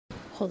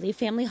Holy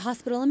Family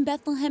Hospital in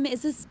Bethlehem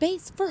is a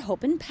space for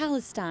hope in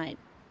Palestine.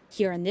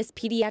 Here in this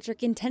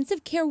pediatric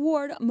intensive care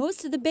ward,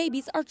 most of the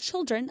babies are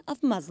children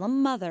of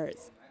Muslim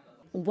mothers.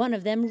 One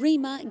of them,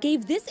 Rima,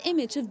 gave this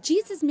image of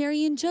Jesus,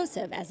 Mary, and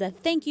Joseph as a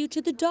thank you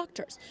to the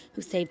doctors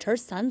who saved her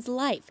son's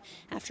life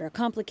after a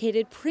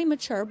complicated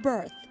premature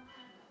birth.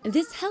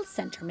 This health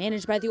center,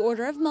 managed by the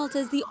Order of Malta,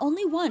 is the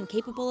only one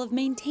capable of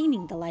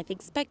maintaining the life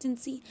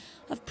expectancy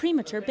of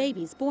premature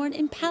babies born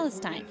in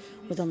Palestine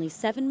with only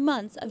 7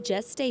 months of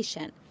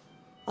gestation.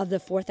 Of the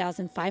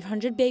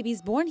 4,500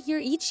 babies born here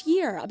each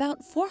year,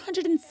 about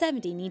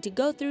 470 need to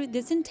go through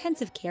this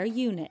intensive care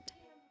unit.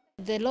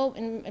 The law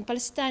in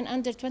Palestine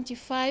under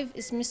 25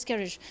 is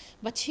miscarriage,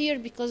 but here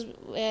because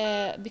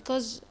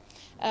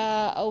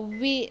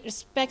we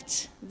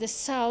respect the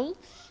soul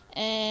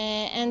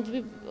and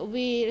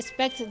we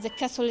respect the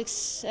Catholic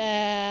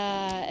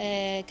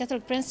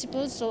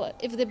principles. So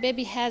if the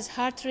baby has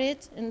heart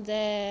rate in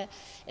the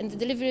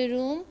delivery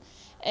room,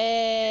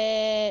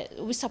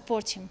 we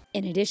support him.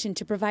 In addition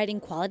to providing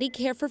quality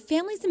care for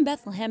families in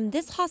Bethlehem,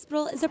 this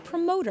hospital is a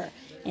promoter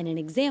and an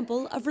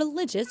example of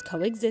religious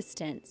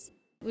coexistence.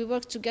 We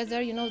work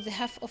together. You know, the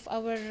half of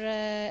our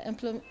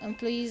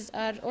employees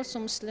are also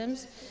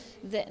Muslims.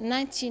 The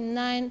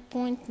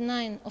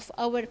 99.9% of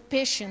our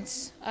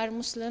patients are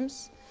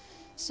Muslims.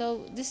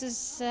 So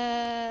this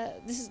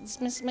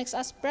makes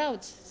us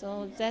proud.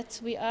 So that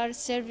we are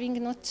serving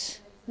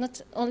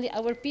not only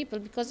our people,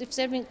 because if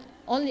serving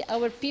only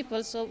our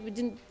people, so we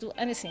didn't do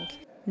anything.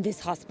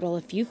 This hospital,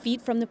 a few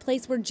feet from the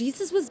place where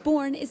Jesus was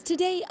born, is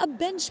today a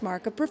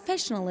benchmark of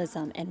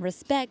professionalism and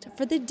respect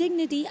for the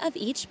dignity of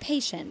each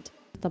patient.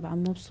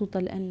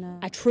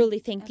 I truly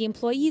thank the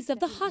employees of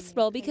the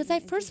hospital because I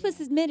first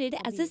was admitted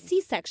as a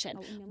C-section,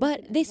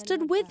 but they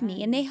stood with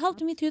me and they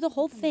helped me through the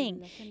whole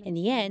thing. In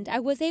the end, I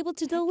was able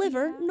to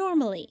deliver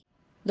normally.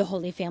 The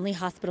Holy Family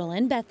Hospital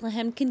in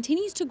Bethlehem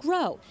continues to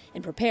grow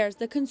and prepares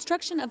the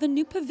construction of a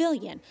new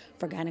pavilion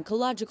for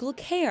gynecological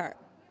care.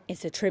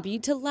 It's a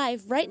tribute to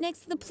life right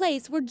next to the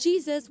place where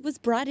Jesus was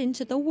brought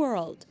into the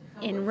world.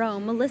 In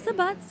Rome, Melissa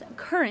Butts,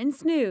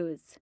 Currents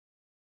News.